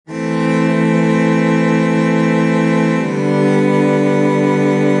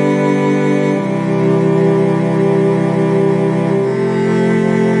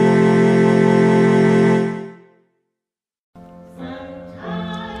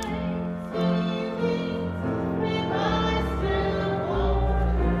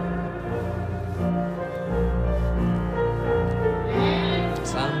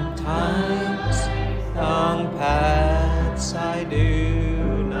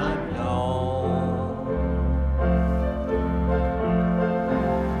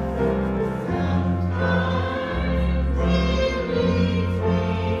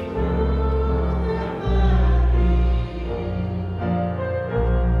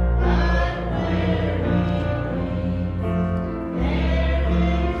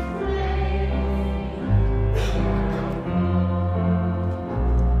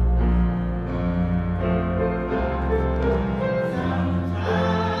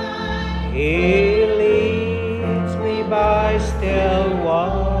He leads me by still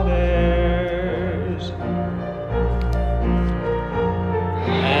waters,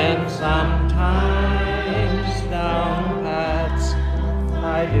 and sometimes down paths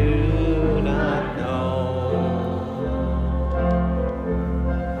I do not know.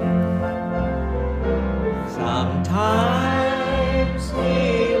 Sometimes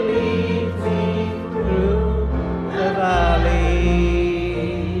He leads me through the valley,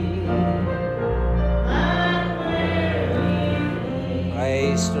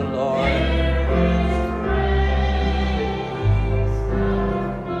 praise the Lord.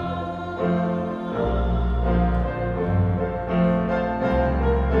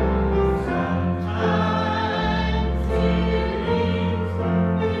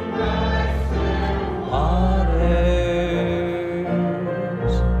 Waters,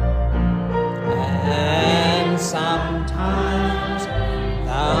 and sometimes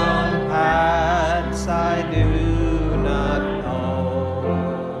down paths I do not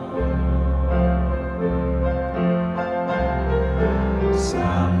know.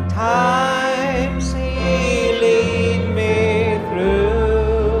 Sometimes He lead me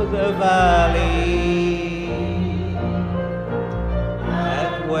through the valley,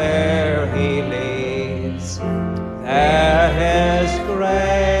 and where He leads, there is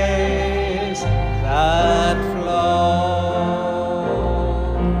grace that flows.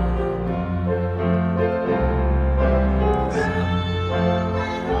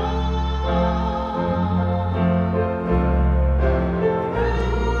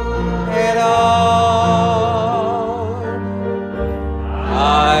 It all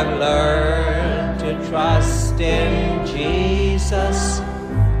I've learned to trust in Jesus.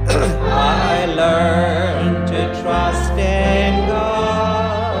 I learned to trust in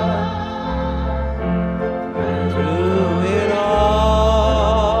God through it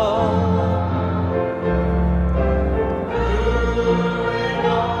all.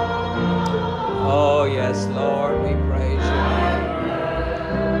 Oh yes, Lord, we praise you.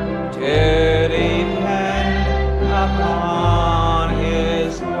 To depend upon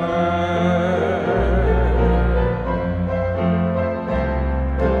His word.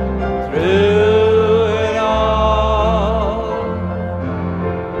 Through it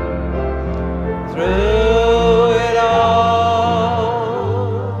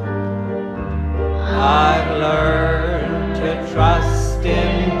all, I've learned to trust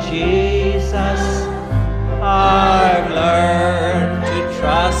in Jesus. I've learned to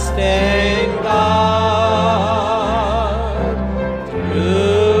trust in God.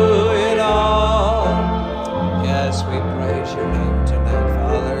 Through it all, yes, we praise your name tonight,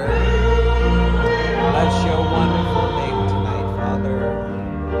 Father. Bless your wonderful name tonight, Father.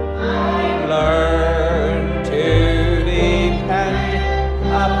 Learn to depend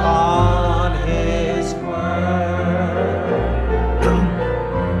upon His word.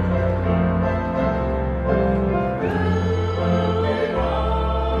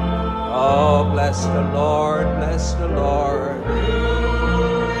 Oh, bless the Lord, bless the Lord.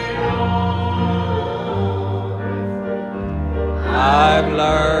 I've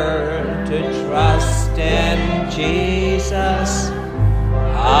learned to trust in Jesus.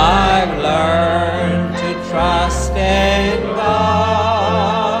 I've learned to trust in God.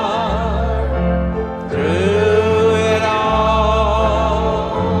 Through it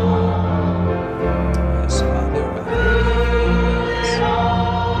all, yes, Father,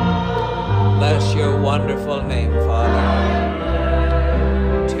 bless your wonderful name, Father.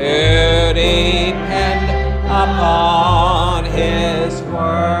 To depend upon His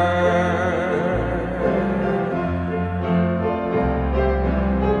word.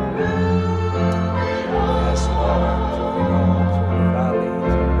 Yes, Lord, through it all, through the valley,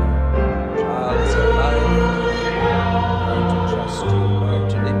 through the trials of life, learn to trust you, learn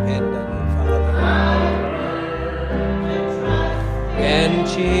to depend on you, Father. In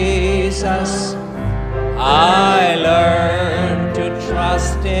Jesus, I learn to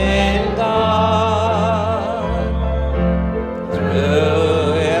trust in God.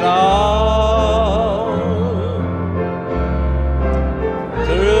 Through it all,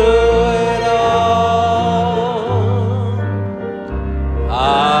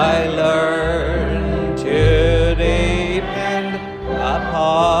 I learn to depend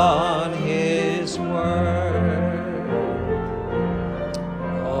upon His word.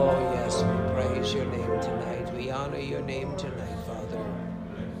 Oh yes, we praise your name tonight. We honor your name tonight, Father.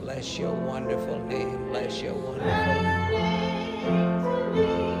 Bless your wonderful name. Bless your wonderful name.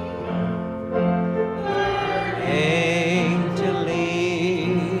 Learning to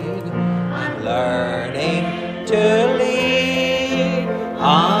lead. I'm learning to lead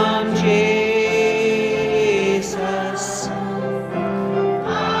on Jesus.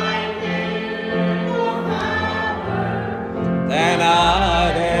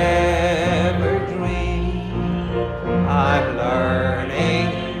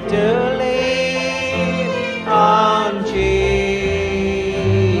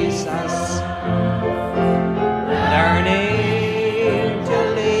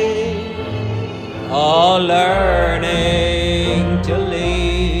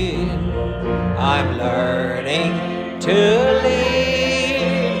 I'm learning to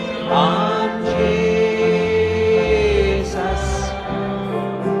lean on Jesus.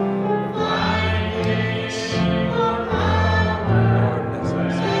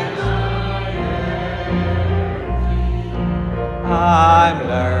 I'm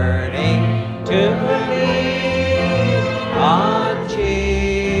learning to lean on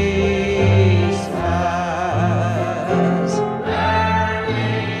Jesus.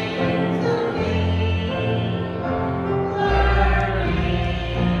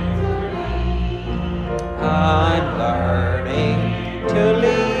 I'm learning to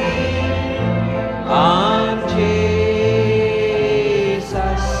lean on Jesus,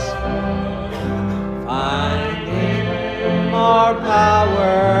 finding more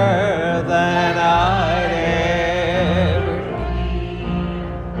power than I'd ever need.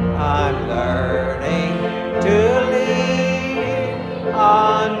 I'm learning to lean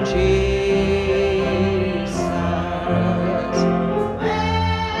on Jesus.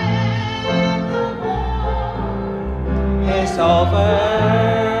 It's over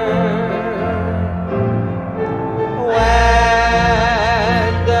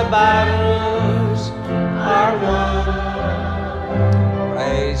when the battles are won.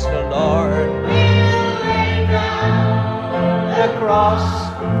 Praise the Lord. The cross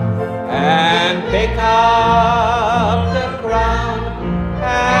and pick up the crown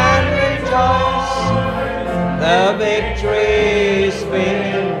and rejoice. The victory's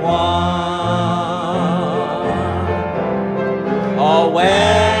been won. Oh, when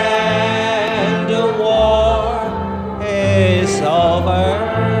the war is over,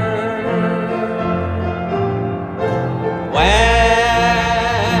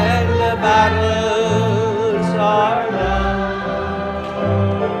 when the battles are done,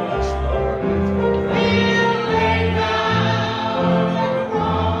 yes, Lord, we thank you.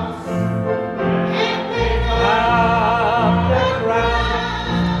 Up the crown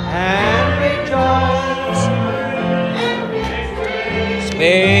and rejoice. It's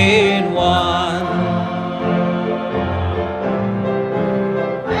been won.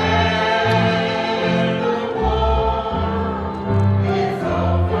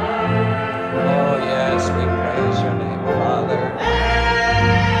 Oh yes, we praise your name, Father.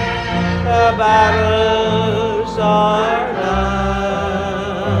 The battles are done.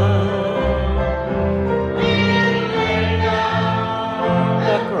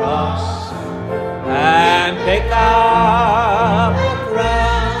 The cross and pick up the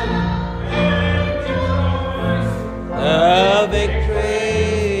crown. The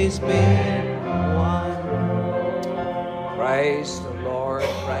victory's been won. Praise the Lord,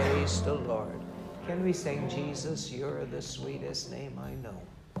 praise the Lord. Can we sing, Jesus, you're the sweetest name I know?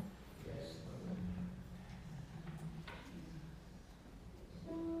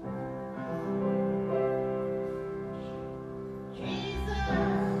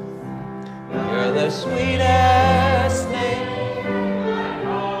 You're the sweetest name.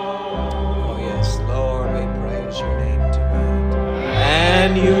 Oh yes, Lord, we praise your name tonight.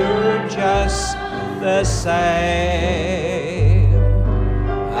 And you're just the same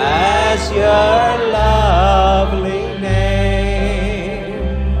as your lovely name.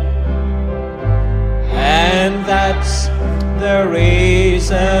 And that's the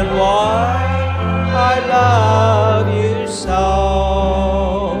reason why I love you so.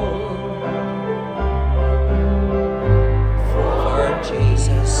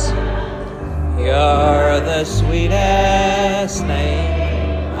 You're the sweetest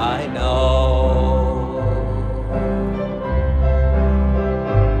name I know.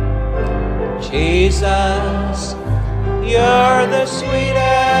 Jesus, you're the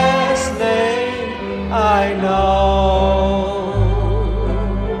sweetest name I know.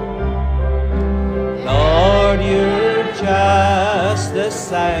 Lord, you're just the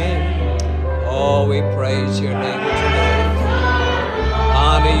same. Oh, we praise your name tonight.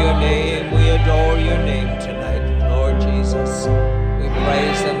 Honor your name, we adore your name tonight, Lord Jesus. We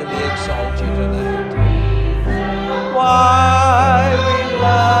praise and we exalt you tonight. Why we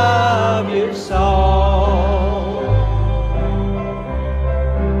love you so.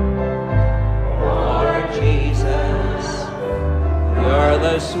 Lord Jesus, you're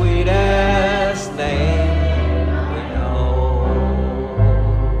the sweetest name we know.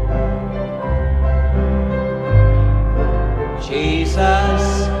 Jesus,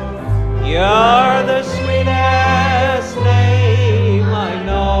 you're the sweetest name I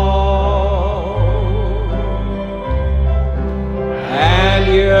know. And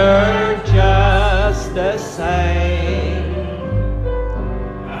you're just the same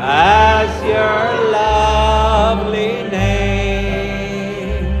as your lovely name.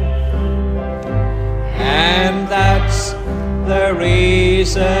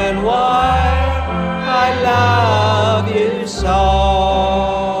 reason why I love you so.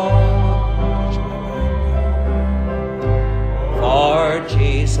 For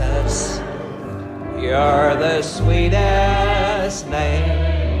Jesus, you're the sweetest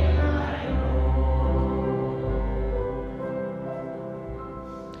name.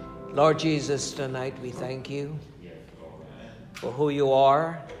 Lord Jesus, tonight we thank you for who you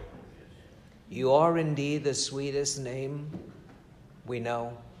are. You are indeed the sweetest name we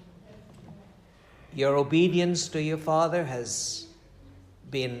know. Your obedience to your Father has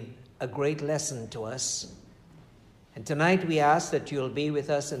been a great lesson to us. And tonight we ask that you'll be with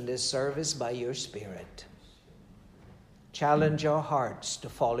us in this service by your Spirit. Challenge our hearts to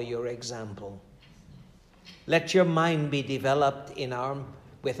follow your example. Let your mind be developed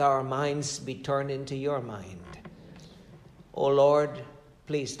with our minds be turned into your mind. O Lord,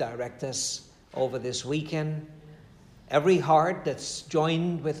 please direct us over this weekend. Every heart that's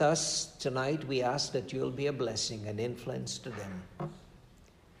joined with us tonight, we ask that you'll be a blessing and influence to them.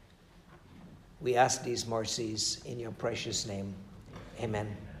 We ask these mercies in your precious name.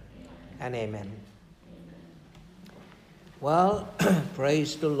 Amen and amen. Well,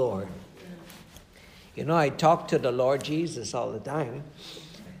 praise the Lord. You know, I talk to the Lord Jesus all the time.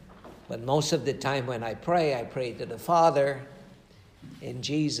 But most of the time when I pray to the Father in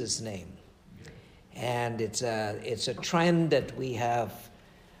Jesus' name. And it's a trend that we have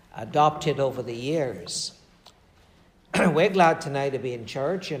adopted over the years. We're glad tonight to be in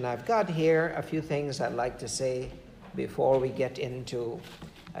church, and I've got here a few things I'd like to say before we get into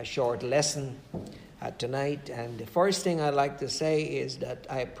a short lesson tonight. And the first thing I'd like to say is that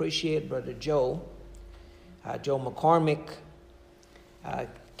I appreciate Brother Joe McCormick,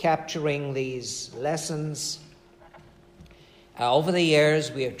 capturing these lessons. Over the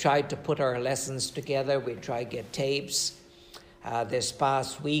years, we have tried to put our lessons together. We tried to get tapes. This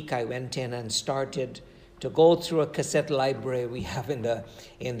past week, I went in and started to go through a cassette library we have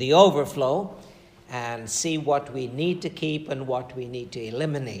in the overflow and see what we need to keep and what we need to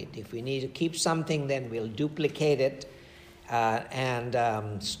eliminate. If we need to keep something, then we'll duplicate it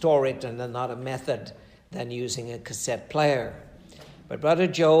and store it in another method than using a cassette player. But Brother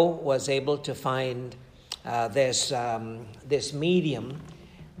Joe was able to find this medium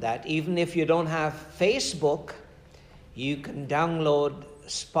that even if you don't have Facebook, you can download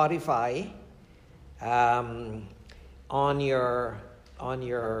Spotify on your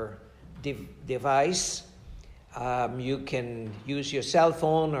device. You can use your cell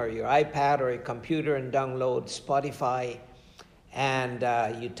phone or your iPad or your computer and download Spotify, and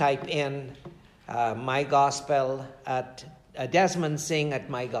you type in My Gospel at Desmond Sing at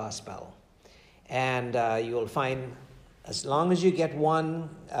My Gospel. And you'll find, as long as you get one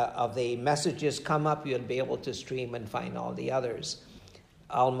of the messages come up, you'll be able to stream and find all the others.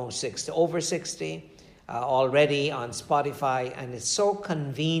 Almost 60, over 60 already on Spotify, and it's so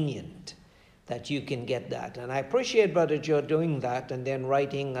convenient that you can get that. And I appreciate Brother Joe doing that and then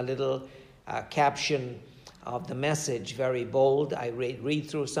writing a little caption of the message, very bold. I read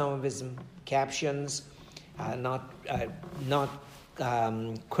through some of his captions, not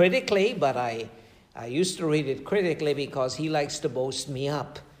critically, but I used to read it critically because he likes to boast me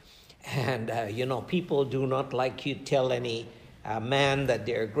up. And, people do not like you tell any man that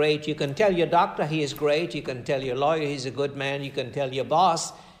they're great. You can tell your doctor he is great. You can tell your lawyer he's a good man. You can tell your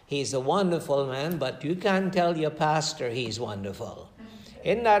boss he's a wonderful man. But you can't tell your pastor he's wonderful.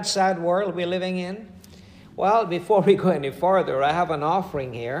 Isn't that sad world we're living in? Well, before we go any further, I have an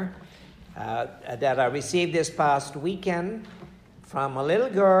offering here that I received this past weekend from a little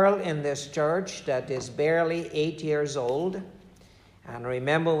girl in this church that is barely 8 years old. And I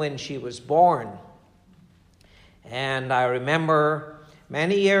remember when she was born. And I remember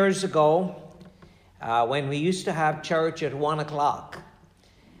many years ago when we used to have church at 1 o'clock.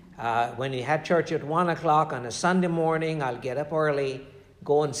 When we had church at 1 o'clock on a Sunday morning, I'll get up early,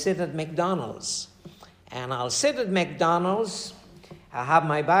 go and sit at McDonald's. And I'll sit at McDonald's, I have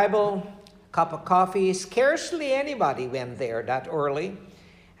my Bible, cup of coffee. Scarcely anybody went there that early.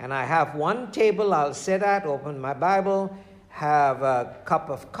 And I have one table I'll sit at, open my Bible, have a cup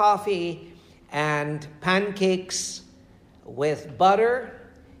of coffee and pancakes with butter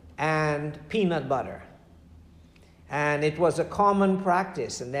and peanut butter. And it was a common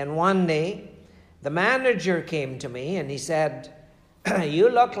practice. And then one day, the manager came to me and he said, "You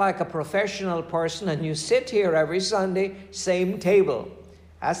look like a professional person and you sit here every Sunday, same table."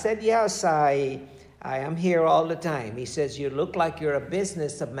 I said, "Yes, I am here all the time." He says, "You look like you're a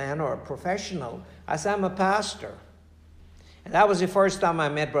businessman or a professional." I said, "I'm a pastor." And that was the first time I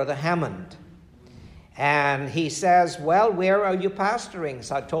met Brother Hammond. And he says, well, where are you pastoring?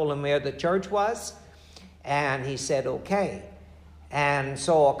 So I told him where the church was. And he said, okay. And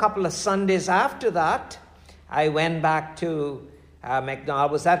so a couple of Sundays after that, I went back to McDonald's. I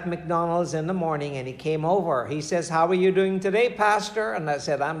was at McDonald's in the morning, and he came over. He says, how are you doing today, Pastor? And I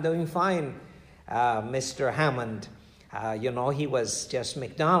said, I'm doing fine, Mr. Hammond. He was just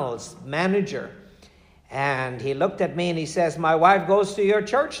McDonald's manager. And he looked at me and he says, my wife goes to your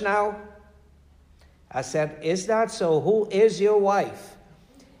church now. I said, is that so? Who is your wife?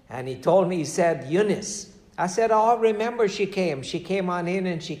 And he told me, he said, Eunice. I said, oh, remember she came. She came on in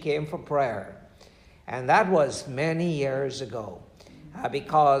and she came for prayer. And that was many years ago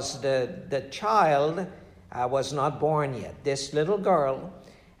because the child was not born yet. This little girl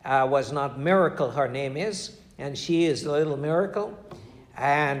was not Miracle, her name is, and she is a little miracle.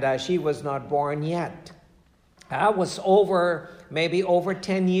 And she was not born yet. That was maybe over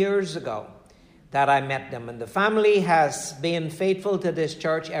 10 years ago that I met them. And the family has been faithful to this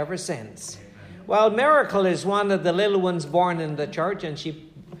church ever since. Well, Miracle is one of the little ones born in the church, and she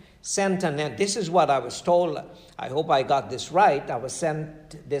sent this is what I was told. I hope I got this right. I was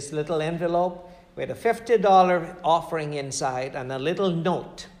sent this little envelope with a $50 offering inside and a little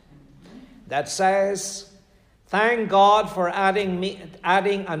note that says, thank God for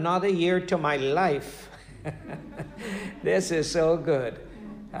adding another year to my life. This is so good.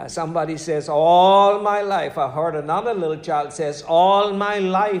 Somebody says, all my life. I heard another little child says, all my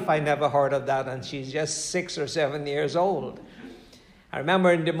life. I never heard of that. And she's just 6 or 7 years old. I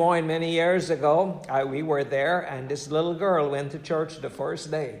remember in Des Moines many years ago, we were there, and this little girl went to church the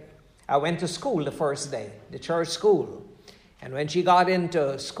first day. I went to school the first day, the church school. And when she got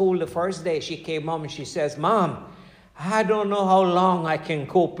into school the first day, she came home and she says, Mom, I don't know how long I can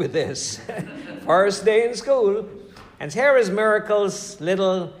cope with this. First day in school. And here is Miracle's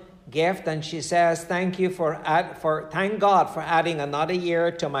little gift. And she says, thank God for adding another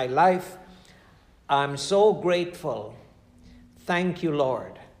year to my life. I'm so grateful. Thank you,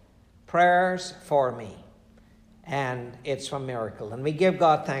 Lord. Prayers for me. And it's from Miracle. And we give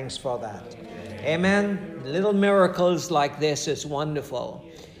God thanks for that. Amen. Little miracles like this is wonderful.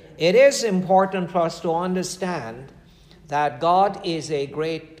 It is important for us to understand that God is a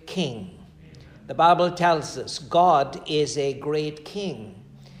great king. The Bible tells us God is a great king.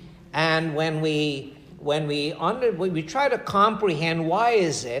 And when we try to comprehend why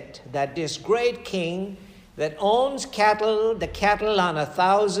is it that this great king that owns the cattle on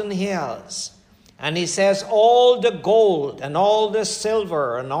 1,000 hills, and he says all the gold and all the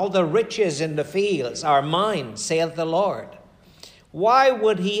silver and all the riches in the fields are mine, saith the Lord. Why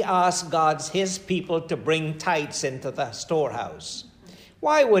would he ask his people to bring tithes into the storehouse?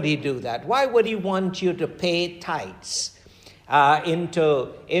 Why would he do that? Why would he want you to pay tithes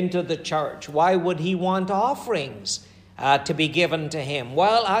into the church? Why would he want offerings to be given to him?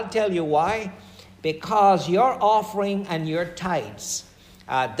 Well, I'll tell you why. Because your offering and your tithes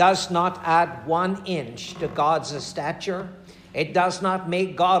does not add 1 inch to God's stature. It does not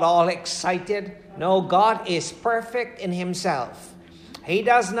make God all excited. No, God is perfect in himself. He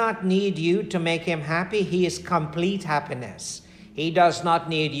does not need you to make him happy. He is complete happiness. He does not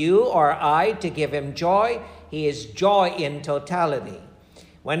need you or I to give him joy. He is joy in totality.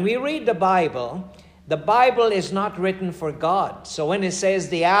 When we read the Bible is not written for God. So when it says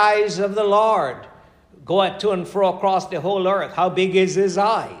the eyes of the Lord go to and fro across the whole earth, how big is his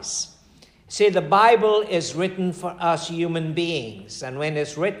eyes? See, the Bible is written for us human beings. And when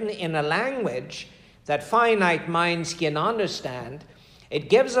it's written in a language that finite minds can understand, it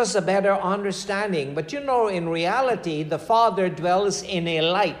gives us a better understanding. But in reality, the Father dwells in a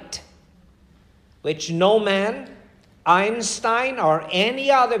light which no man, Einstein, or any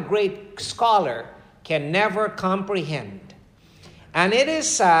other great scholar can never comprehend. And it is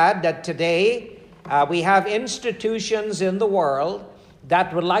sad that today we have institutions in the world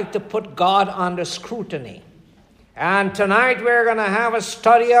that would like to put God under scrutiny. And tonight we're going to have a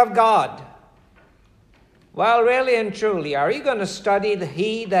study of God. Well, really and truly, are you going to study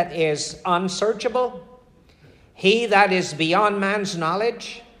he that is unsearchable? He that is beyond man's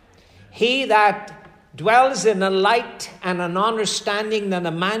knowledge? He that dwells in a light and an understanding that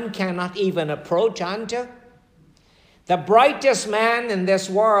a man cannot even approach unto? The brightest man in this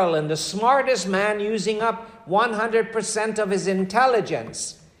world and the smartest man using up 100% of his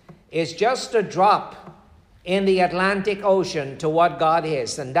intelligence is just a drop in the Atlantic Ocean to what God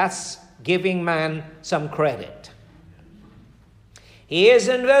is. And that's giving man some credit. He is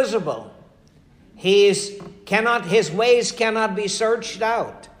invisible. His ways cannot be searched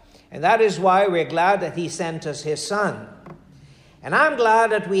out. And that is why we're glad that he sent us his son. And I'm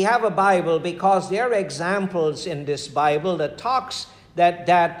glad that we have a Bible, because there are examples in this Bible that talks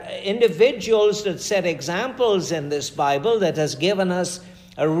that individuals that set examples in this Bible that has given us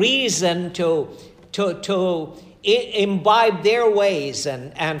a reason to imbibe their ways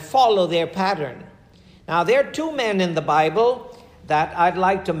and follow their pattern. Now, there are two men in the Bible that I'd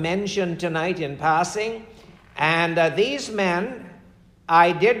like to mention tonight in passing. And these men,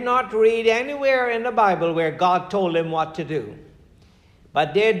 I did not read anywhere in the Bible where God told them what to do.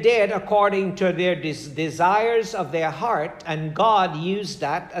 But they did according to their desires of their heart, and God used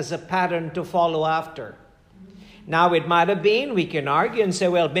that as a pattern to follow after. Now, it might have been, we can argue and say,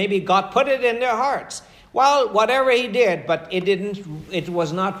 well, maybe God put it in their hearts. Well, whatever he did, but it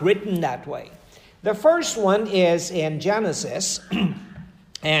was not written that way. The first one is in Genesis,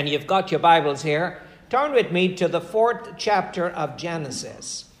 and you've got your Bibles here. Turn with me to the 4th chapter of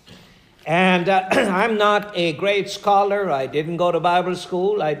Genesis. And I'm not a great scholar. I didn't go to Bible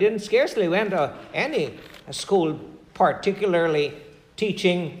school. I scarcely went to any school particularly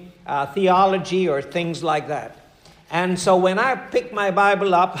teaching theology or things like that. And so when I pick my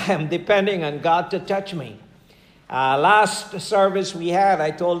Bible up, I'm depending on God to touch me. Last service we had,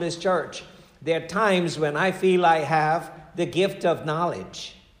 I told this church, there are times when I feel I have the gift of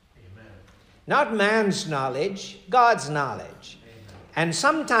knowledge. Amen. Not man's knowledge, God's knowledge. And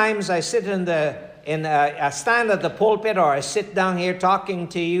sometimes I sit I stand at the pulpit, or I sit down here talking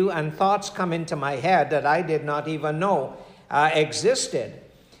to you, and thoughts come into my head that I did not even know existed.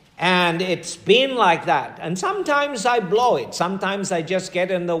 And it's been like that. And sometimes I blow it. Sometimes I just get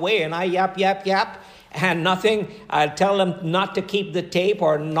in the way and I yap, and nothing. I tell them not to keep the tape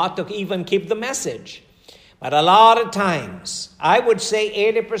or not to even keep the message. But a lot of times, I would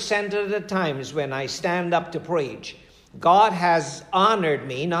say 80% of the times when I stand up to preach, God has honored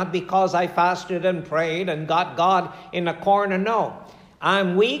me, not because I fasted and prayed and got God in a corner. No,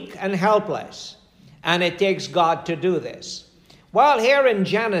 I'm weak and helpless, and it takes God to do this. Well, here in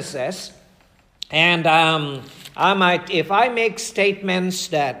Genesis, and I might, if I make statements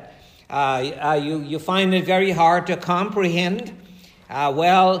that you find it very hard to comprehend,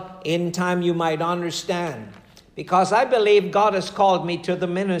 well, in time you might understand, because I believe God has called me to the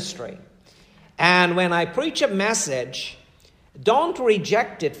ministry. And when I preach a message, don't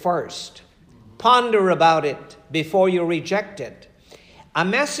reject it first. Ponder about it before you reject it. A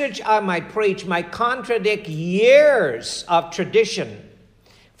message I might preach might contradict years of tradition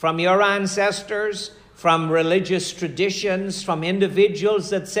from your ancestors, from religious traditions, from individuals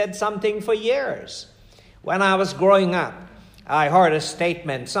that said something for years. When I was growing up, I heard a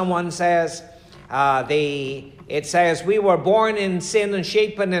statement. Someone says, it says, we were born in sin and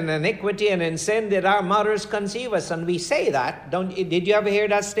shapen in iniquity, and in sin did our mothers conceive us. And we say that. Did you ever hear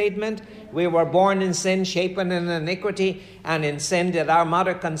that statement? We were born in sin, shapen in iniquity, and in sin did our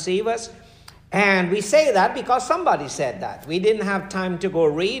mother conceive us. And we say that because somebody said that. We didn't have time to go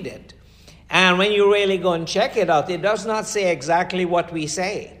read it. And when you really go and check it out, it does not say exactly what we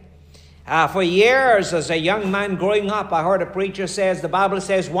say. For years, as a young man growing up, I heard a preacher says, the Bible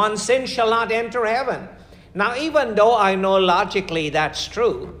says, one sin shall not enter heaven. Now, even though I know logically that's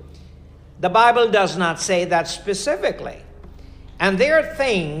true, the Bible does not say that specifically. And there are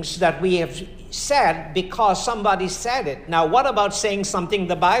things that we have said because somebody said it. Now, what about saying something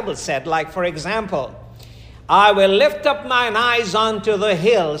the Bible said? Like, for example, I will lift up mine eyes unto the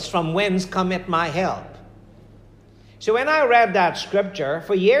hills, from whence cometh my help. So when I read that scripture,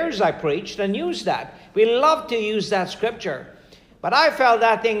 for years I preached and used that. We love to use that scripture. But I felt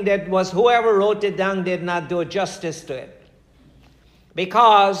that thing that was whoever wrote it down did not do justice to it.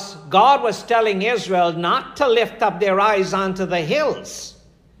 Because God was telling Israel not to lift up their eyes onto the hills,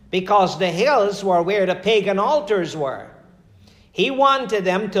 because the hills were where the pagan altars were. He wanted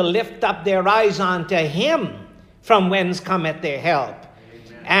them to lift up their eyes onto Him, from whence cometh their help,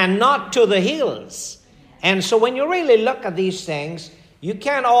 and not to the hills. And so when you really look at these things, you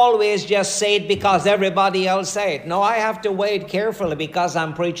can't always just say it because everybody else say it. No, I have to weigh it carefully, because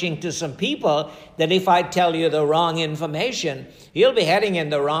I'm preaching to some people that if I tell you the wrong information, you'll be heading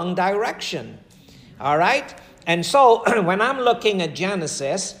in the wrong direction. All right? And so when I'm looking at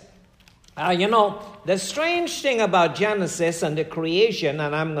Genesis, the strange thing about Genesis and the creation,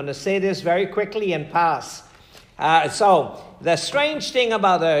 and I'm going to say this very quickly and pass. So the strange thing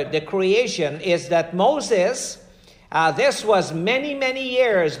about the creation is that Moses, this was many, many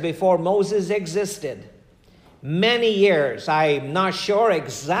years before Moses existed. Many years. I'm not sure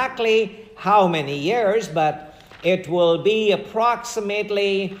exactly how many years, but it will be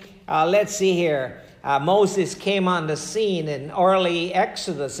approximately, let's see here. Moses came on the scene in early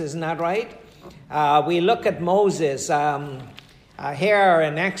Exodus, isn't that right? We look at Moses. here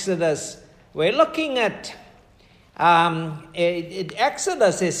in Exodus, we're looking at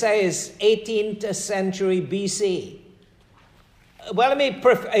Exodus, it says 18th century BC. Well,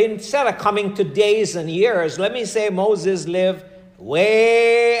 instead of coming to days and years, let me say Moses lived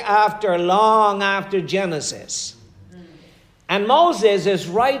long after Genesis. And Moses is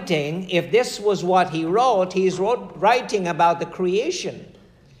writing, if this was what he wrote, he's writing about the creation.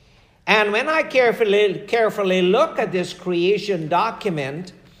 And when I carefully look at this creation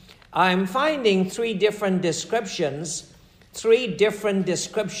document, I'm finding three different descriptions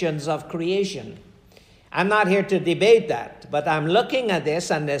of creation. I'm not here to debate that, but I'm looking at this,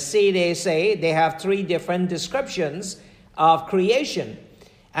 and they say they have three different descriptions of creation.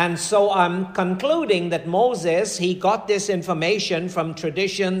 And so I'm concluding that Moses, he got this information from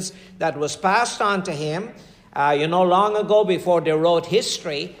traditions that was passed on to him. Long ago, before they wrote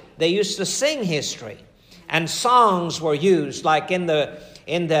history, they used to sing history, and songs were used. Like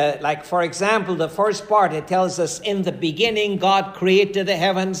for example, the first part, it tells us, in the beginning, God created the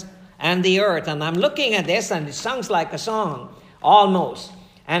heavens and the earth. And I'm looking at this, and it sounds like a song, almost.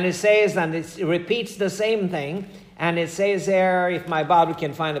 And it says, and it repeats the same thing. And it says there, if my Bible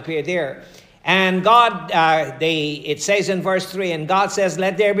can find up here, there. And God, it says in verse 3, and God says,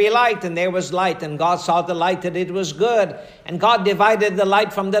 let there be light, and there was light. And God saw the light, that it was good. And God divided the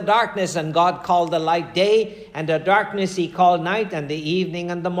light from the darkness, and God called the light day, and the darkness he called night, and the evening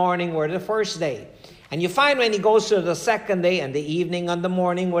and the morning were the first day. And you find when he goes to the second day, and the evening and the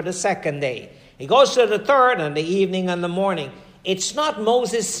morning were the second day. He goes to the third, and the evening and the morning. It's not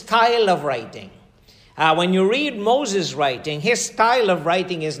Moses' style of writing. When you read Moses' writing, his style of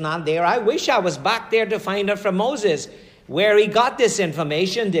writing is not there. I wish I was back there to find out from Moses where he got this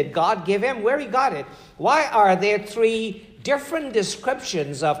information. Did God give him? Where he got it? Why are there three different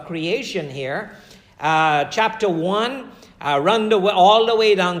descriptions of creation here? Chapter 1, run all the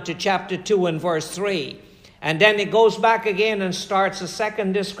way down to chapter 2 and verse 3. And then it goes back again and starts a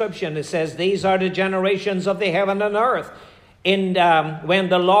second description. It says, these are the generations of the heaven and earth. When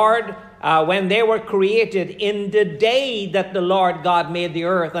they were created, in the day that the Lord God made the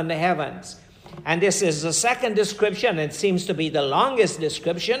earth and the heavens. And this is the second description. It seems to be the longest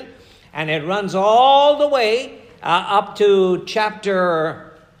description. And it runs all the way up to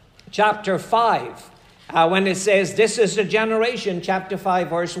chapter 5. When it says, this is the generation, chapter 5,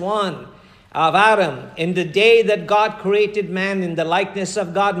 verse 1, of Adam. In the day that God created man, in the likeness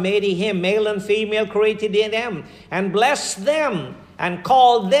of God made he him, male and female created he them, and blessed them, and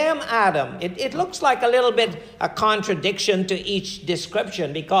called them Adam. It looks like a little bit a contradiction to each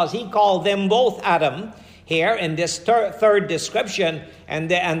description, because he called them both Adam here in this third description,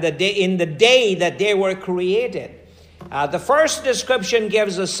 and in the day that they were created. The first description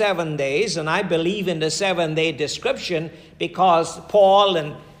gives us 7 days, and I believe in the 7-day description because Paul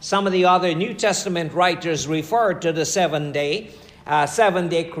and some of the other New Testament writers refer to the 7-day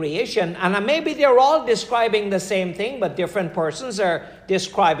creation. And maybe they're all describing the same thing, but different persons are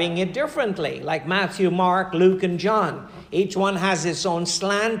describing it differently, like Matthew, Mark, Luke, and John. Each one has its own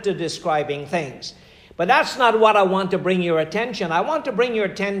slant to describing things. But that's not what I want to bring your attention. I want to bring your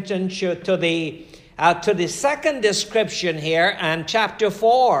attention to the second description here and chapter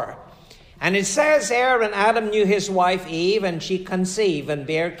 4. And it says here, and Adam knew his wife Eve, and she conceived and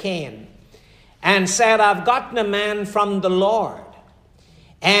bare Cain, and said, I've gotten a man from the Lord.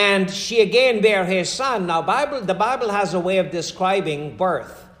 And she again bare his son. Now, the Bible has a way of describing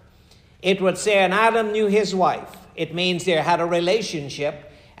birth. It would say, and Adam knew his wife. It means they had a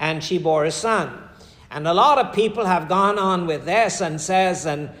relationship, and she bore a son. And a lot of people have gone on with this and says,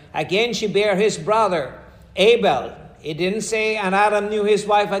 and again she bare his brother Abel. It didn't say, and Adam knew his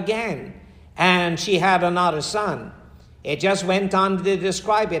wife again, and she had another son. It just went on to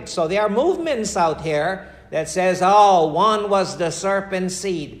describe it. So there are movements out here that says, one was the serpent's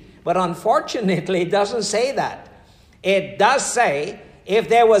seed. But unfortunately, it doesn't say that. It does say, if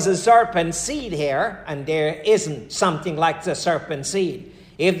there was a serpent seed here, and there isn't something like the serpent seed.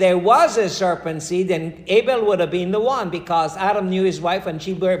 If there was a serpent seed, then Abel would have been the one, because Adam knew his wife and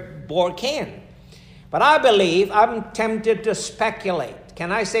she bore Cain. But I believe, I'm tempted to speculate.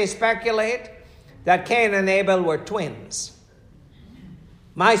 Can I say speculate? That Cain and Abel were twins.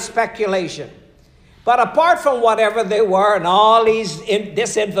 My speculation. But apart from whatever they were and all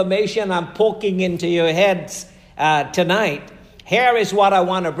this information I'm poking into your heads tonight, here is what I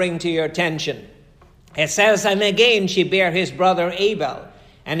want to bring to your attention. It says, and again she bare his brother Abel.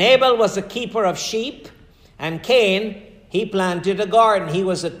 And Abel was a keeper of sheep, and Cain, he planted a garden. He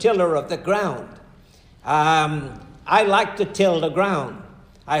was a tiller of the ground. I like to till the ground.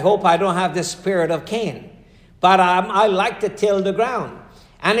 I hope I don't have the spirit of Cain. but I like to till the ground.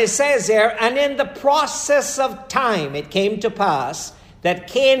 And it says there, and in the process of time it came to pass that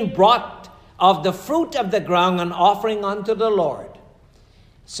Cain brought of the fruit of the ground an offering unto the Lord.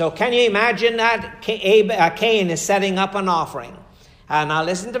 So can you imagine that? Cain is setting up an offering. Now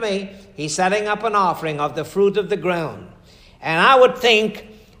listen to me. He's setting up an offering of the fruit of the ground. And I would think,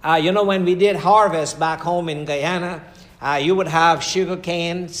 when we did harvest back home in Guyana, you would have sugar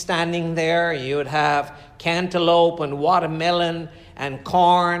cane standing there. You would have cantaloupe and watermelon and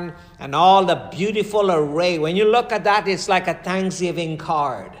corn and all the beautiful array. When you look at that, it's like a Thanksgiving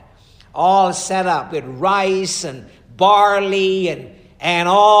card, all set up with rice and barley and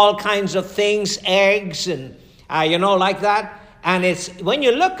all kinds of things, eggs and, like that. And it's when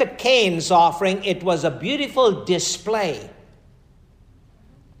you look at Cain's offering, it was a beautiful display.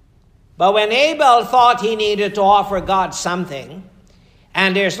 But when Abel thought he needed to offer God something,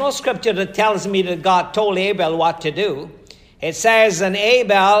 and there's no scripture that tells me that God told Abel what to do, it says, and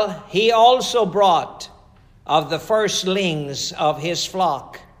Abel, he also brought of the firstlings of his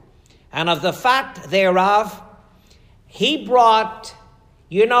flock, and of the fat thereof, he brought,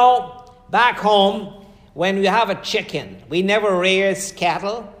 back home, when we have a chicken, we never raise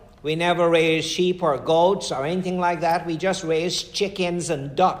cattle, we never raise sheep or goats or anything like that. We just raise chickens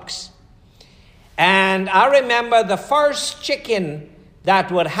and ducks. And I remember the first chicken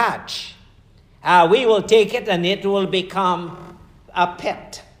that would hatch, we will take it and it will become a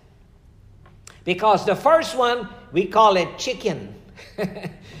pet. Because the first one, we call it chicken.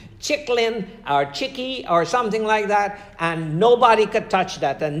 Chicklin or chickie or something like that. And nobody could touch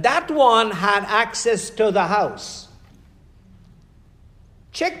that. And that one had access to the house.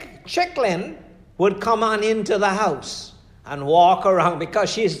 Chicklin would come on into the house and walk around because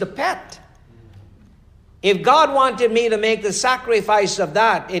she's the pet. If God wanted me to make the sacrifice of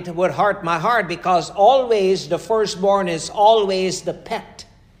that, it would hurt my heart because always the firstborn is always the pet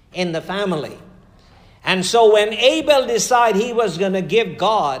in the family. And so when Abel decided he was going to give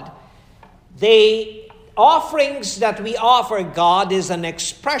God, the offerings that we offer God is an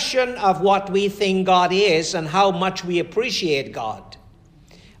expression of what we think God is and how much we appreciate God.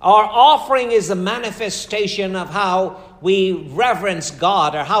 Our offering is a manifestation of how we reverence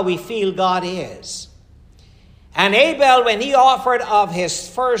God or how we feel God is. And Abel, when he offered of his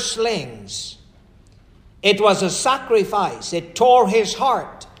firstlings, it was a sacrifice. It tore his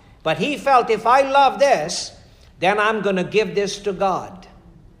heart. But he felt, if I love this, then I'm going to give this to God.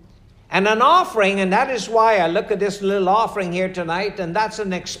 And an offering, and that is why I look at this little offering here tonight, and that's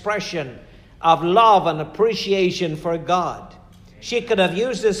an expression of love and appreciation for God. She could have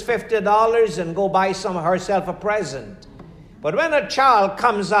used this $50 and go buy herself a present. But when a child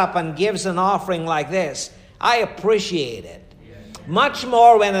comes up and gives an offering like this, I appreciate it. Much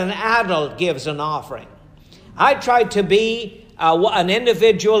more when an adult gives an offering. I try to be an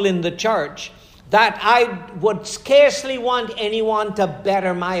individual in the church that I would scarcely want anyone to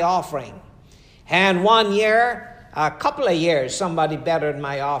better my offering. And one year, a couple of years, somebody bettered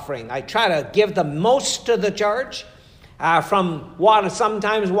my offering. I try to give the most to the church from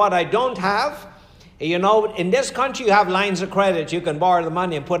sometimes what I don't have. In this country you have lines of credit. You can borrow the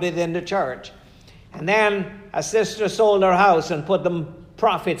money and put it in the church. And then a sister sold her house and put the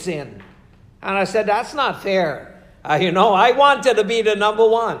profits in. And I said, that's not fair. I wanted to be the number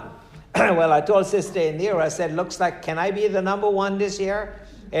one. Well, I told Sister Indira, I said, looks like, can I be the number one this year?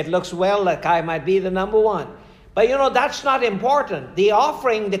 It looks well like I might be the number one. But that's not important. The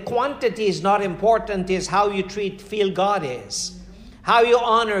offering, the quantity is not important. It's how you feel God is. How you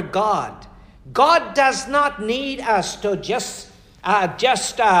honor God. God does not need us to just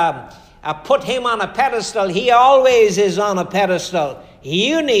put him on a pedestal. He always is on a pedestal.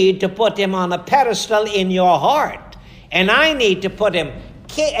 You need to put him on a pedestal in your heart. And I need to put him.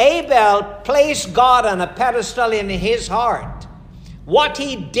 Abel placed God on a pedestal in his heart. What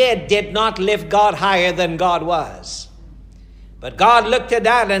he did not lift God higher than God was. But God looked at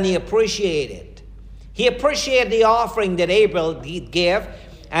that and he appreciated. He appreciated the offering that Abel gave.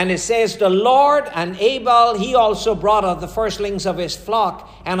 And it says, the Lord and Abel, he also brought of the firstlings of his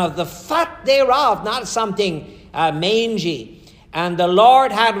flock and of the fat thereof, not something mangy. And the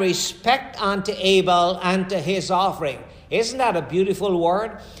Lord had respect unto Abel and to his offering. Isn't that a beautiful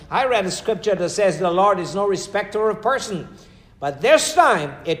word? I read a scripture that says the Lord is no respecter of person. But this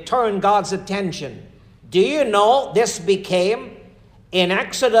time it turned God's attention. Do you know this became in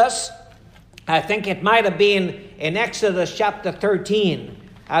Exodus? I think it might have been in Exodus chapter 13.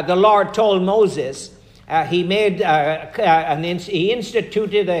 The Lord told Moses, he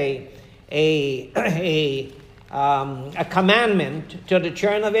instituted a commandment to the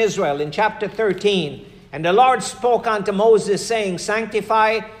children of Israel. In chapter 13, And the Lord spoke unto Moses, saying,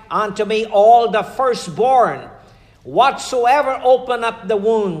 Sanctify unto me all the firstborn, whatsoever open up the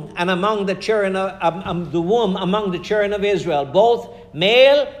womb and among the children among the children of Israel, both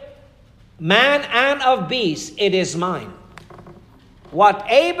male, man, and of beast, it is mine. What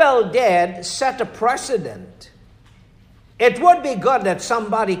Abel did set a precedent. It would be good that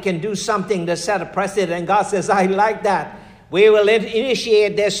somebody can do something to set a precedent. And God says, I like that. We will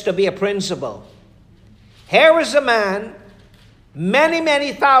initiate this to be a principle. Here was a man, many,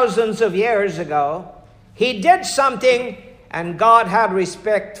 many thousands of years ago. He did something, and God had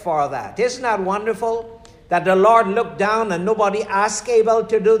respect for that. Isn't that wonderful? That the Lord looked down and nobody asked Abel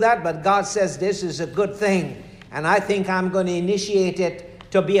to do that, but God says this is a good thing. And I think I'm going to initiate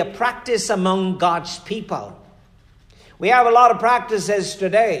it to be a practice among God's people. We have a lot of practices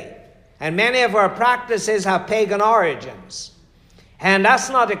today, and many of our practices have pagan origins. And that's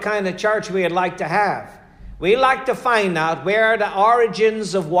not the kind of church we'd like to have. We like to find out where the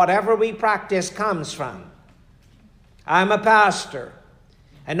origins of whatever we practice comes from. I'm a pastor,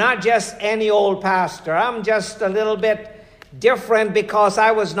 and not just any old pastor. I'm just a little bit different because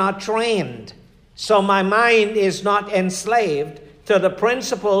I was not trained. So my mind is not enslaved to the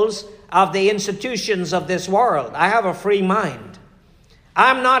principles of the institutions of this world. I have a free mind.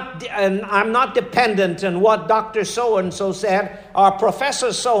 I'm not dependent on what Dr. So-and-so said or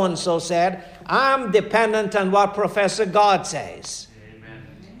Professor so-and-so said. I'm dependent on what Professor God says. Amen.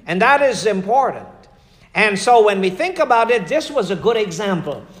 And that is important. And so when we think about it, this was a good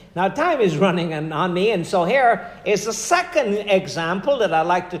example. Now time is running on me, and so here is the second example that I'd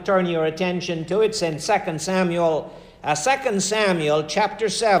like to turn your attention to. It's in 2 Samuel chapter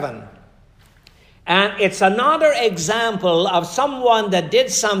 7. And it's another example of someone that did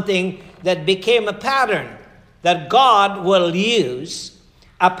something that became a pattern, that God will use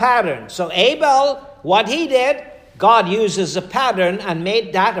a pattern. So Abel, what he did, God uses a pattern and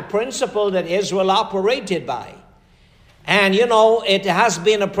made that a principle that Israel operated by. And you know, it has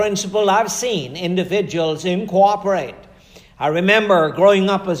been a principle I've seen individuals incorporate. I remember growing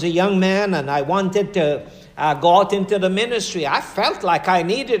up as a young man, and I wanted to go out into the ministry. I felt like I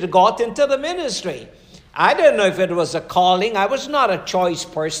needed to go out into the ministry. I didn't know if it was a calling. I was not a choice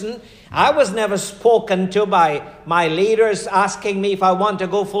person. I was never spoken to by my leaders asking me if I want to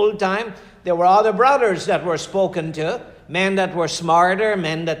go full time. There were other brothers that were spoken to, men that were smarter,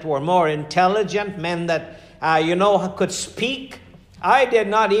 men that were more intelligent, men that, could speak. I did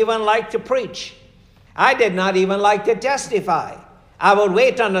not even like to preach. I did not even like to testify. I would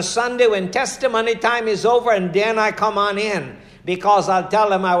wait on a Sunday when testimony time is over, and then I come on in, because I'll tell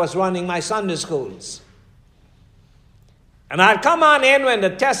them I was running my Sunday schools. And I'd come on in when the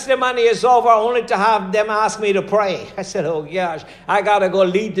testimony is over, only to have them ask me to pray. I said, oh gosh, I got to go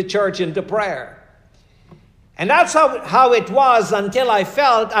lead the church into prayer. And that's how it was until I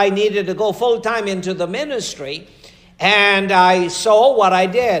felt I needed to go full time into the ministry. And I saw what I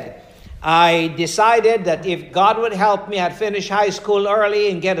did. I decided that if God would help me, I'd finish high school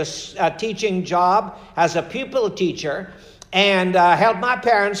early and get a teaching job as a pupil teacher and help my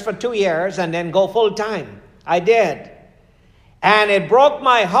parents for 2 years and then go full time. I did. And it broke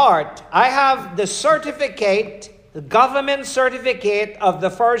my heart. I have the certificate, the government certificate of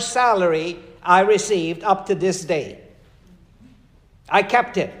the first salary I received up to this day. I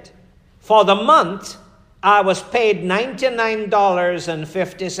kept it. For the month, I was paid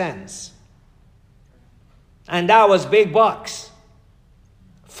 $99.50. And that was big bucks.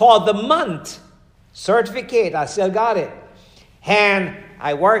 For the month, certificate, I still got it. And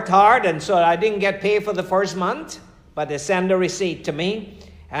I worked hard, and so I didn't get paid for the first month, but they sent a receipt to me.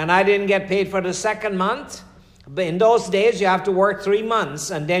 And I didn't get paid for the second month. But in those days, you have to work 3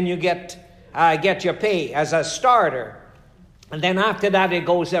 months, and then you get your pay as a starter. And then after that, it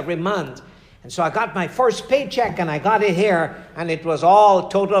goes every month. And so I got my first paycheck, and I got it here, and it was all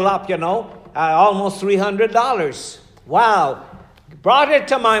total up, almost $300. Wow. Brought it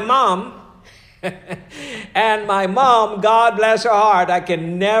to my mom. And my mom, God bless her heart, I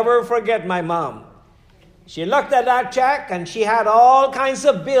can never forget my mom. She looked at that check, and she had all kinds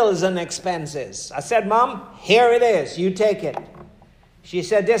of bills and expenses. I said, Mom, here it is. You take it. She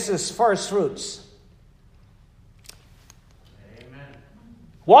said, this is first fruits. Amen.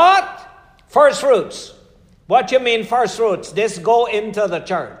 What? First fruits. What you mean first fruits? This go into the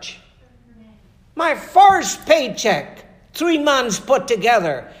church. My first paycheck, 3 months put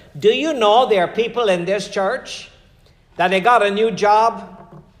together. Do you know there are people in this church that they got a new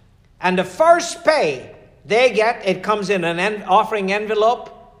job, and the first pay they get, it comes in an offering envelope,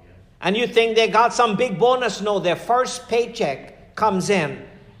 and you think they got some big bonus? No, their first paycheck comes in,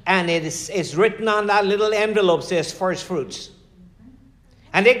 and it's written on that little envelope, says first fruits.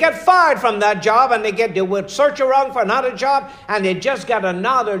 And they get fired from that job, and they would search around for another job, and they just got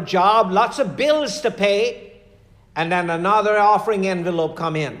another job, lots of bills to pay, and then another offering envelope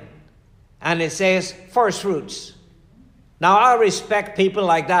come in, and it says first fruits. Now I respect people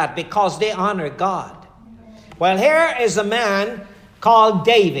like that because they honor God. Well, here is a man called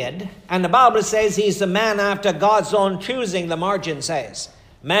David, and the Bible says he's a man after God's own choosing, the margin says.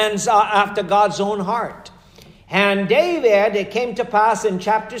 Man's after God's own heart. And David, it came to pass in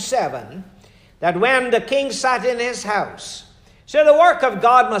chapter 7, that when the king sat in his house, so the work of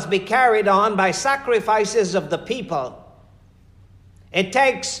God must be carried on by sacrifices of the people. It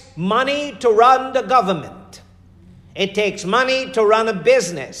takes money to run the government. It takes money to run a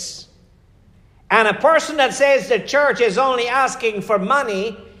business. And a person that says the church is only asking for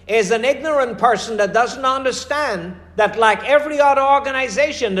money is an ignorant person that doesn't understand that, like every other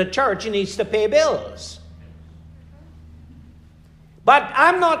organization, the church needs to pay bills. But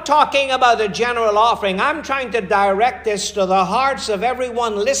I'm not talking about a general offering. I'm trying to direct this to the hearts of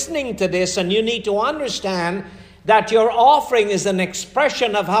everyone listening to this, and you need to understand that your offering is an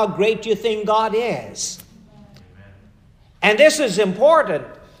expression of how great you think God is. And this is important.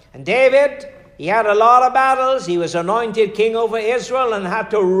 And David, he had a lot of battles. He was anointed king over Israel and had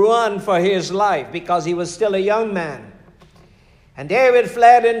to run for his life because he was still a young man. And David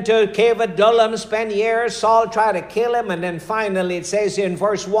fled into a cave of Adullam, spent years. Saul tried to kill him, and then finally it says in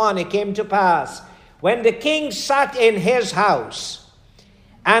verse 1, it came to pass, when the king sat in his house,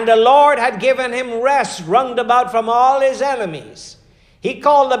 and the Lord had given him rest round about from all his enemies, he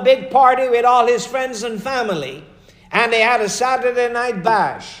called a big party with all his friends and family, and they had a Saturday night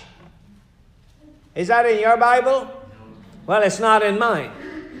bash. Is that in your Bible? Well, it's not in mine.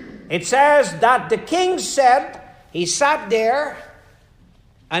 It says that the king said, he sat there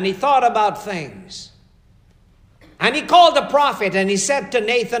and he thought about things. And he called the prophet and he said to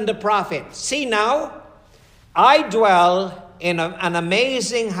Nathan the prophet, see now, I dwell in an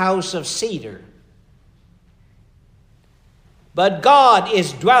amazing house of cedar. But God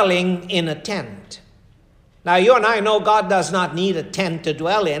is dwelling in a tent. Now you and I know God does not need a tent to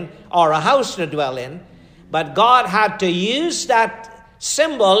dwell in or a house to dwell in. But God had to use that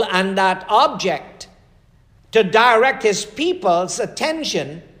symbol and that object to direct his people's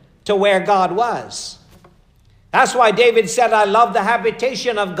attention to where God was. That's why David said, I love the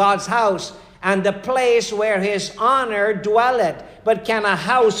habitation of God's house and the place where his honor dwelleth. But can a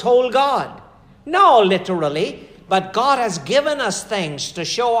house hold God? No, literally. But God has given us things to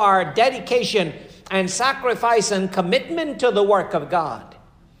show our dedication and sacrifice and commitment to the work of God.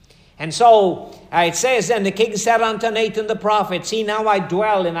 And so it says, and the king said unto Nathan the prophet, see now I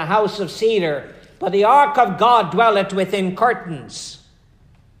dwell in a house of cedar, but the ark of God dwelleth within curtains.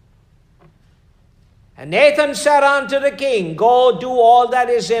 And Nathan said unto the king, go do all that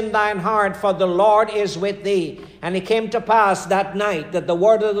is in thine heart, for the Lord is with thee. And it came to pass that night that the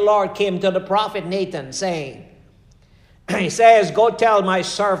word of the Lord came to the prophet Nathan, saying, he says, go tell my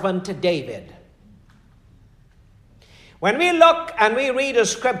servant David. When we look and we read a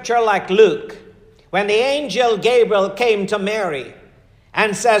scripture like Luke, when the angel Gabriel came to Mary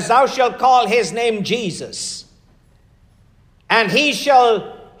and says, thou shalt call his name Jesus, and he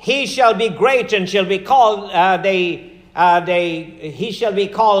shall be great and shall be called, he shall be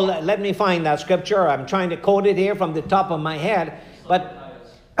called, let me find that scripture. I'm trying to quote it here from the top of my head. But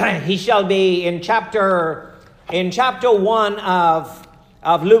he shall be in chapter 1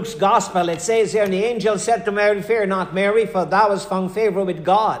 of Luke's gospel. It says here, and the angel said to Mary, fear not, Mary, for thou hast found favor with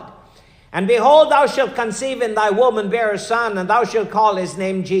God. And behold, thou shalt conceive in thy womb and bear a son, and thou shalt call his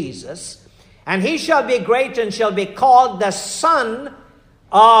name Jesus. And he shall be great and shall be called the Son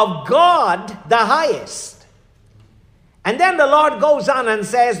of God the highest. And then the Lord goes on and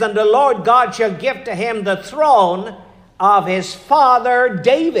says, and the Lord God shall give to him the throne of his father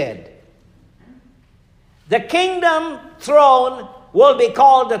David. The kingdom throne will be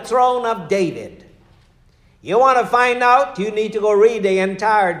called the throne of David. You want to find out? You need to go read the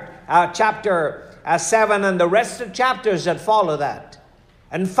entire chapter 7 and the rest of chapters that follow that,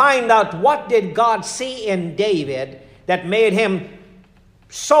 and find out what did God see in David that made him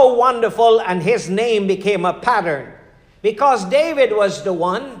so wonderful and his name became a pattern. Because David was the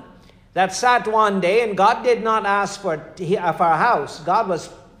one that sat one day, and God did not ask for a house.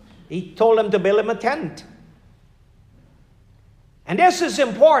 He told him to build him a tent. And this is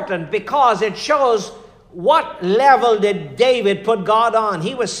important because it shows what level did David put God on.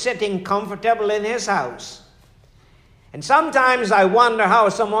 He was sitting comfortable in his house. And sometimes I wonder how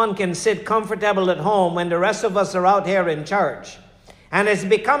someone can sit comfortable at home when the rest of us are out here in church. And as it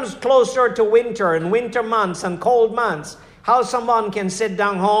becomes closer to winter and winter months and cold months, how someone can sit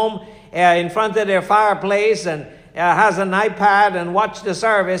down home in front of their fireplace and has an iPad and watch the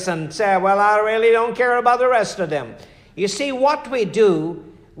service and say, well, I really don't care about the rest of them. You see, what we do,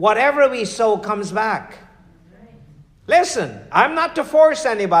 whatever we sow comes back. Listen, I'm not to force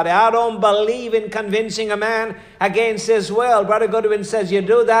anybody. I don't believe in convincing a man against his will. Brother Goodwin says you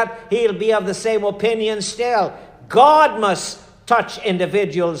do that, he'll be of the same opinion still. God must touch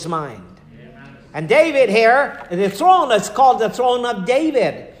individuals' mind. Amen. And David here, the throne is called the throne of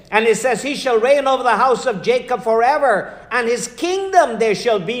David. And it says, he shall reign over the house of Jacob forever, and his kingdom there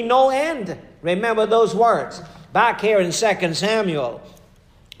shall be no end. Remember those words. Back here in 2 Samuel.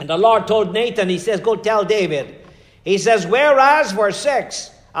 And the Lord told Nathan, he says, go tell David. He says, whereas, verse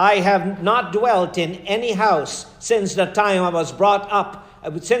 6, I have not dwelt in any house since the time I was brought up,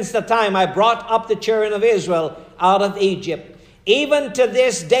 since the time I brought up the children of Israel out of Egypt, even to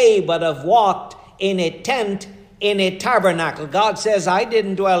this day, but have walked in a tent, in a tabernacle. God says, I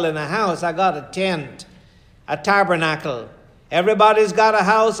didn't dwell in a house, I got a tent, a tabernacle. Everybody's got a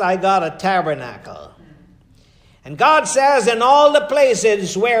house, I got a tabernacle. And God says, in all the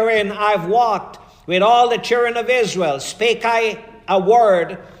places wherein I've walked with all the children of Israel, spake I a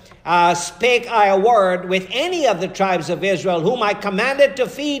word with any of the tribes of Israel, whom I commanded to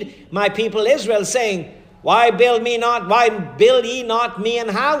feed my people Israel, saying, why build ye not me an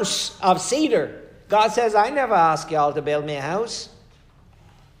house of cedar? God says, I never ask y'all to build me a house.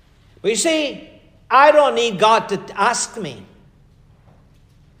 But you see, I don't need God to ask me.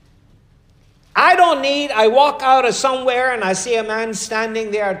 I walk out of somewhere and I see a man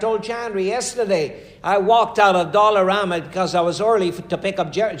standing there. I told Chandra yesterday, I walked out of Dollarama because I was early to pick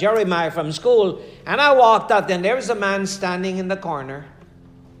up Jeremiah from school. And I walked out and there was a man standing in the corner.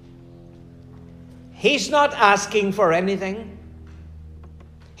 He's not asking for anything.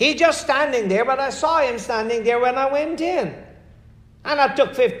 He's just standing there, but I saw him standing there when I went in. And I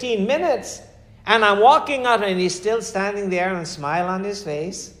took 15 minutes. And I'm walking out and he's still standing there and a smile on his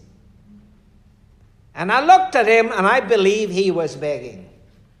face. And I looked at him and I believe he was begging.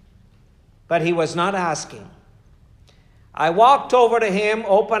 But he was not asking. I walked over to him,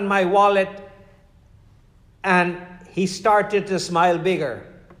 opened my wallet, and he started to smile bigger.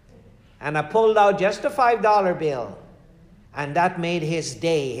 And I pulled out just a $5 bill. And that made his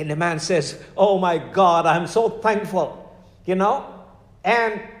day. And the man says, oh my God, I'm so thankful. You know?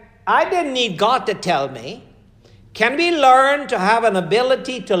 And I didn't need God to tell me. Can we learn to have an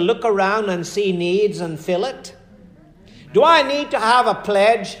ability to look around and see needs and fill it? Do I need to have a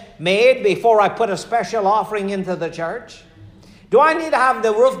pledge made before I put a special offering into the church? Do I need to have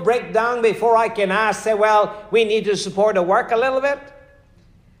the roof break down before I can say, well, we need to support the work a little bit?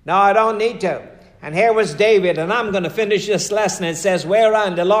 No, I don't need to. And here was David, and I'm going to finish this lesson. It says,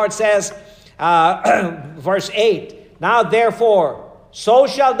 whereon the Lord says, verse 8, now therefore, so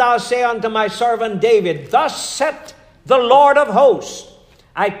shalt thou say unto my servant David, thus saith the Lord of hosts,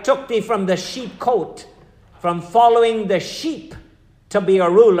 I took thee from the sheepcote, from following the sheep, to be a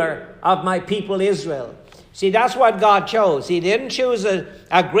ruler of my people Israel. See, that's what God chose. He didn't choose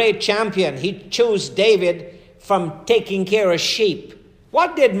a great champion. He chose David from taking care of sheep.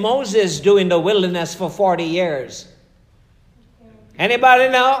 What did Moses do in the wilderness for 40 years? Anybody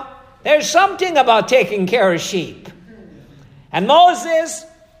know? There's something about taking care of sheep. And Moses,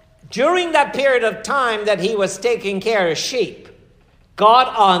 during that period of time that he was taking care of sheep,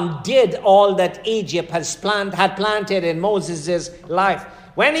 God undid all that Egypt had planted in Moses' life.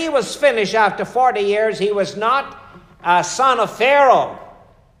 When he was finished after 40 years, he was not a son of Pharaoh.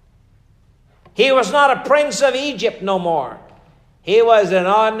 He was not a prince of Egypt no more. He was an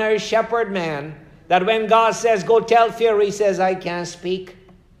ordinary shepherd man that when God says, go tell Pharaoh, he says, I can't speak.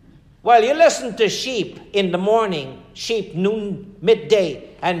 Well, you listen to sheep in the morning, sheep noon,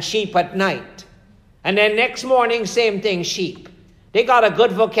 midday, and sheep at night. And then next morning, same thing, sheep. They got a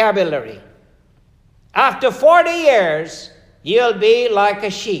good vocabulary. After 40 years, you'll be like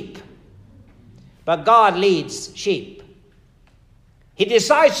a sheep. But God leads sheep. He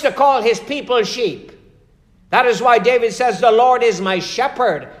decides to call his people sheep. That is why David says, the Lord is my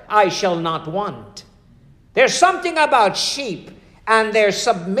shepherd, I shall not want. There's something about sheep and their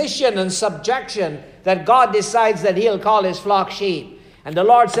submission and subjection that God decides that he'll call his flock sheep. And the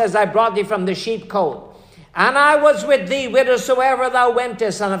Lord says, I brought thee from the sheepcote. And I was with thee whithersoever thou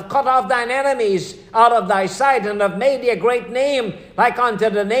wentest, and have cut off thine enemies out of thy sight, and have made thee a great name, like unto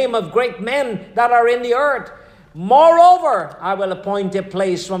the name of great men that are in the earth. Moreover, I will appoint a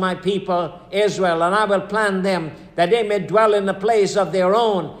place for my people Israel, and I will plant them, that they may dwell in the place of their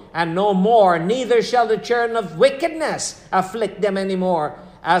own, and no more. Neither shall the children of wickedness afflict them any more,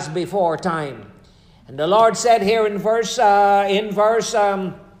 as before time. And the Lord said here in verse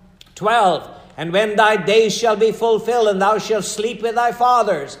 12, and when thy days shall be fulfilled, and thou shalt sleep with thy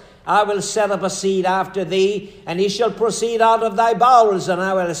fathers, I will set up a seed after thee, and he shall proceed out of thy bowels, and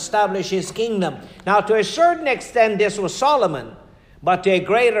I will establish his kingdom. Now, to a certain extent, this was Solomon, but to a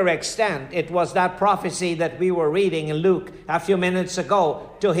greater extent, it was that prophecy that we were reading in Luke a few minutes ago.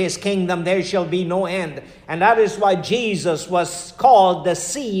 To his kingdom there shall be no end. And that is why Jesus was called the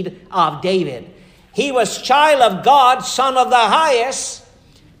seed of David. He was child of God, son of the highest,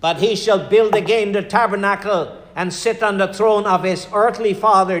 but he shall build again the tabernacle and sit on the throne of his earthly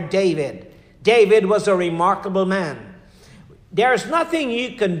father David. David was a remarkable man. There's nothing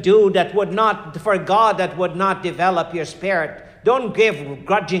you can do that would not develop your spirit. Don't give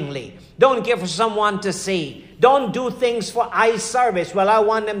grudgingly. Don't give for someone to see. Don't do things for eye service. Well, I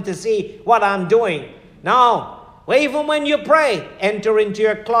want them to see what I'm doing. No. Well, even when you pray, enter into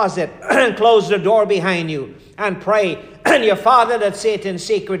your closet and close the door behind you and pray. And your Father that sitteth in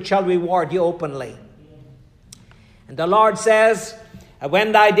secret shall reward you openly. And the Lord says,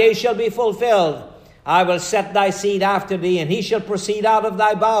 when thy days shall be fulfilled, I will set thy seed after thee, and he shall proceed out of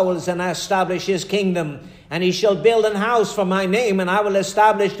thy bowels, and establish his kingdom. And he shall build an house for my name, and I will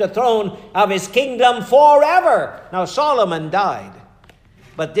establish the throne of his kingdom forever. Now Solomon died,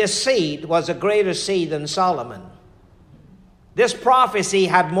 but this seed was a greater seed than Solomon. This prophecy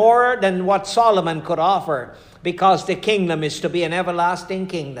had more than what Solomon could offer, because the kingdom is to be an everlasting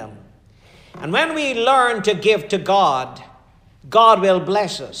kingdom. And when we learn to give to God, God will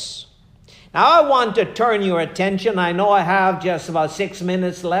bless us. Now I want to turn your attention. I know I have just about 6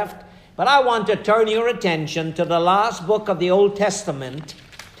 minutes left, but I want to turn your attention to the last book of the Old Testament.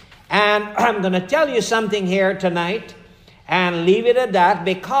 And I'm going to tell you something here tonight and leave it at that,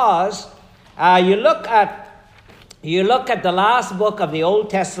 because you look at the last book of the Old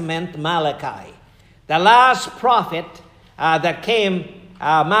Testament, Malachi. The last prophet that came,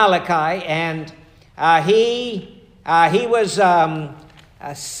 Malachi, and he was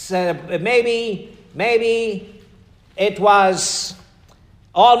maybe it was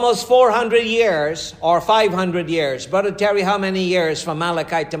almost 400 years or 500 years. Brother Terry, how many years from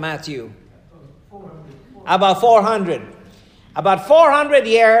Malachi to Matthew? 400. About 400. About 400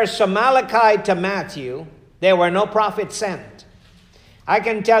 years from Malachi to Matthew, there were no prophets sent. I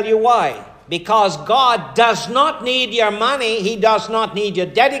can tell you why. Because God does not need your money. He does not need your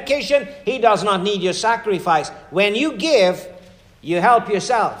dedication. He does not need your sacrifice. When you give, you help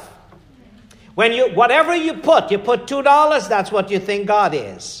yourself. Whatever you put $2, that's what you think God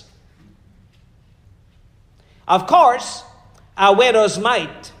is. Of course, a widow's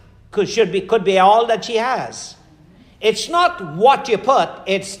mite could be all that she has. It's not what you put,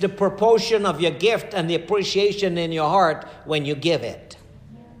 it's the proportion of your gift and the appreciation in your heart when you give it.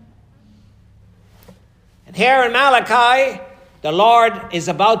 And here in Malachi, the Lord is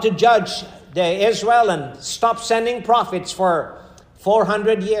about to judge Israel and stop sending prophets for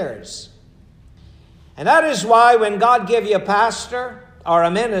 400 years. And that is why when God gives you a pastor or a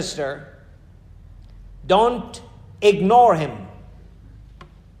minister, don't ignore him.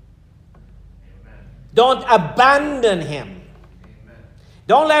 Don't abandon him. Amen.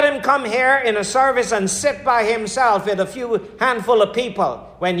 Don't let him come here in a service and sit by himself with a handful of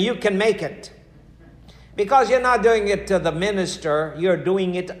people when you can make it. Because you're not doing it to the minister, you're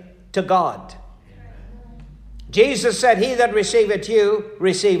doing it to God. Amen. Jesus said, he that receiveth you,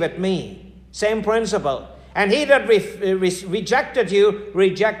 receiveth me. Same principle. And he that rejected you,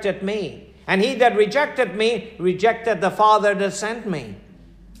 rejected me. And he that rejected me, rejected the Father that sent me.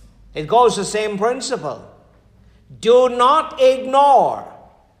 It goes the same principle. Do not ignore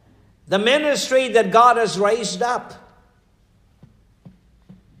the ministry that God has raised up.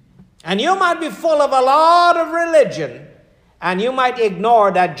 And you might be full of a lot of religion, and you might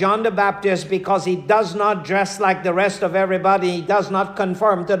ignore that John the Baptist, because he does not dress like the rest of everybody. He does not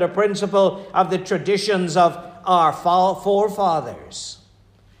conform to the principle of the traditions of our forefathers.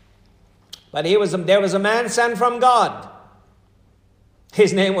 But there was a man sent from God.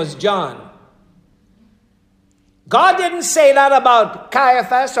 His name was John. God didn't say that about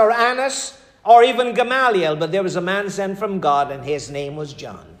Caiaphas or Annas or even Gamaliel, but there was a man sent from God, and his name was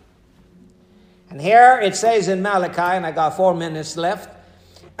John. And here it says in Malachi, and I got 4 minutes left,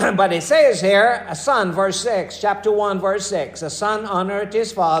 but it says here, a son, verse 6, chapter 1, verse 6, a son honoreth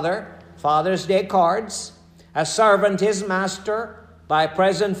his father, Father's Day cards, a servant his master, buy a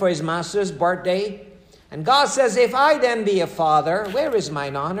present for his master's birthday, And God says, if I then be a father, where is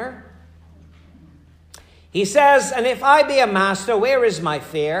mine honor? He says, and if I be a master, where is my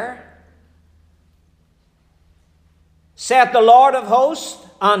fear? Saith the Lord of hosts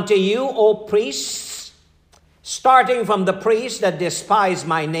unto you, O priests, starting from the priests that despise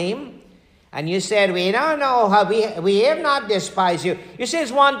my name. And you said, we don't know how we have not despised you. You see,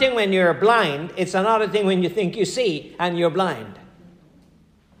 it's one thing when you're blind. It's another thing when you think you see and you're blind.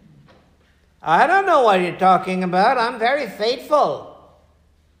 I don't know what you're talking about. I'm very faithful.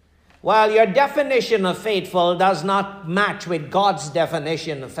 Well, your definition of faithful does not match with God's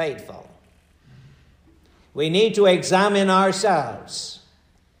definition of faithful. We need to examine ourselves.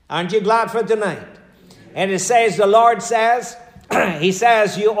 Aren't you glad for tonight? And it says, the Lord says, He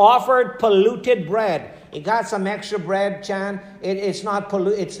says, you offered polluted bread. You got some extra bread, Chan? It's not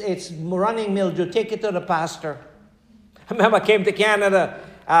polluted. It's running mildew. Take it to the pastor. I remember I came to Canada.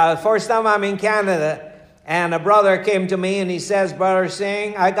 First time I'm in Canada. And a brother came to me and he says, Brother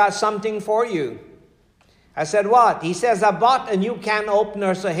Singh, I got something for you. I said, what? He says, I bought a new can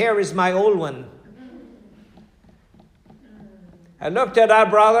opener, so here is my old one. I looked at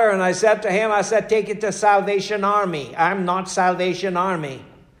that brother and I said to him, I said, take it to Salvation Army. I'm not Salvation Army.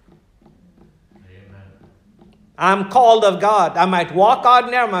 Amen. I'm called of God. I might walk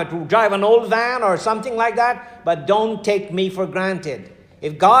out there, I might drive an old van or something like that, but don't take me for granted.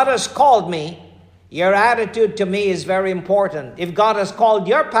 If God has called me, your attitude to me is very important. If God has called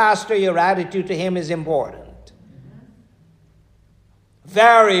your pastor, your attitude to him is important.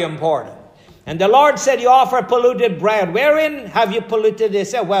 Very important. And the Lord said, you offer polluted bread. Wherein have you polluted? They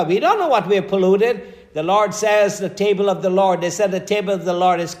said, well, we don't know what we have polluted. The Lord says, the table of the Lord. They said, the table of the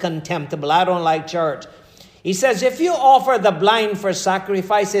Lord is contemptible. I don't like church. He says, if you offer the blind for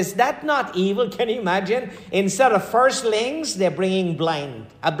sacrifice, is that not evil? Can you imagine? Instead of firstlings, they're bringing blind.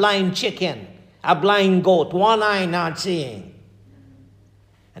 A blind chicken. A blind goat. One eye not seeing.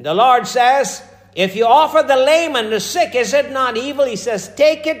 And the Lord says, if you offer the lame and the sick, is it not evil? He says,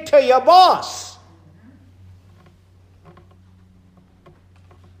 take it to your boss.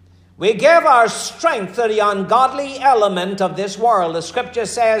 We give our strength to the ungodly element of this world. The scripture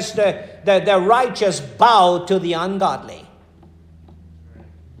says the righteous bow to the ungodly.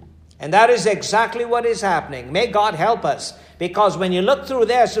 And that is exactly what is happening. May God help us. Because when you look through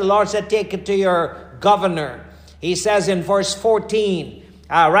this, the Lord said, take it to your governor. He says in verse 14,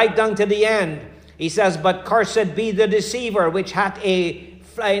 right down to the end, he says, but cursed be the deceiver, which hath in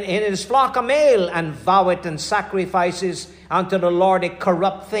his flock a male, and voweth and sacrifices unto the Lord a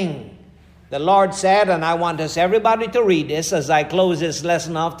corrupt thing. The Lord said, and I want us everybody to read this as I close this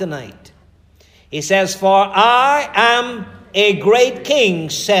lesson off tonight. He says, for I am a great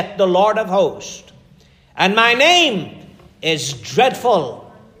king, saith the Lord of hosts, and my name is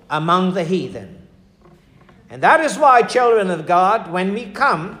dreadful among the heathen. And that is why, children of God, when we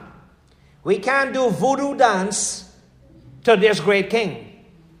come, we can't do voodoo dance to this great king.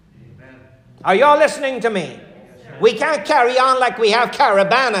 Amen. Are y'all listening to me? Yes, we can't carry on like we have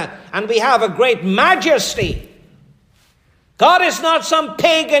Caravana and we have a great majesty. God is not some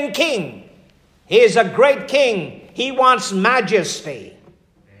pagan king. He is a great king. He wants majesty.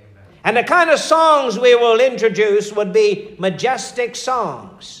 Amen. And the kind of songs we will introduce would be majestic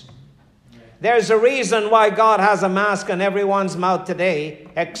songs. There's a reason why God has a mask on everyone's mouth today,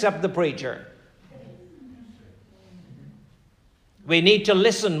 except the preacher. We need to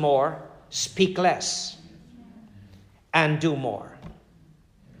listen more, speak less, and do more.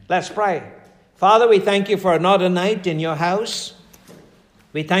 Let's pray. Father, we thank you for another night in your house.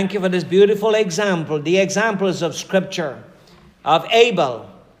 We thank you for this beautiful example, the examples of Scripture, of Abel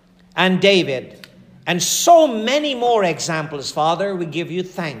and David, and so many more examples, Father. We give you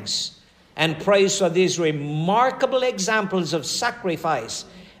thanks and praise for these remarkable examples of sacrifice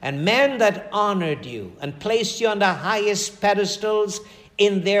and men that honored you and placed you on the highest pedestals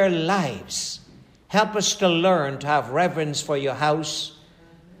in their lives. Help us to learn to have reverence for your house.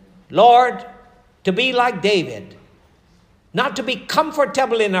 Lord, to be like David, not to be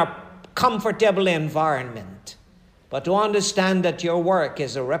comfortable in our comfortable environment, but to understand that your work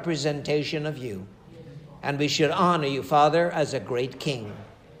is a representation of you. And we should honor you, Father, as a great king.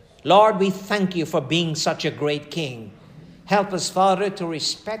 Lord, we thank you for being such a great king. Help us, Father, to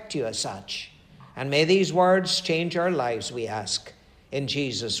respect you as such. And may these words change our lives, we ask, in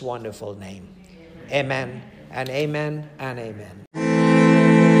Jesus' wonderful name. Amen and amen and amen.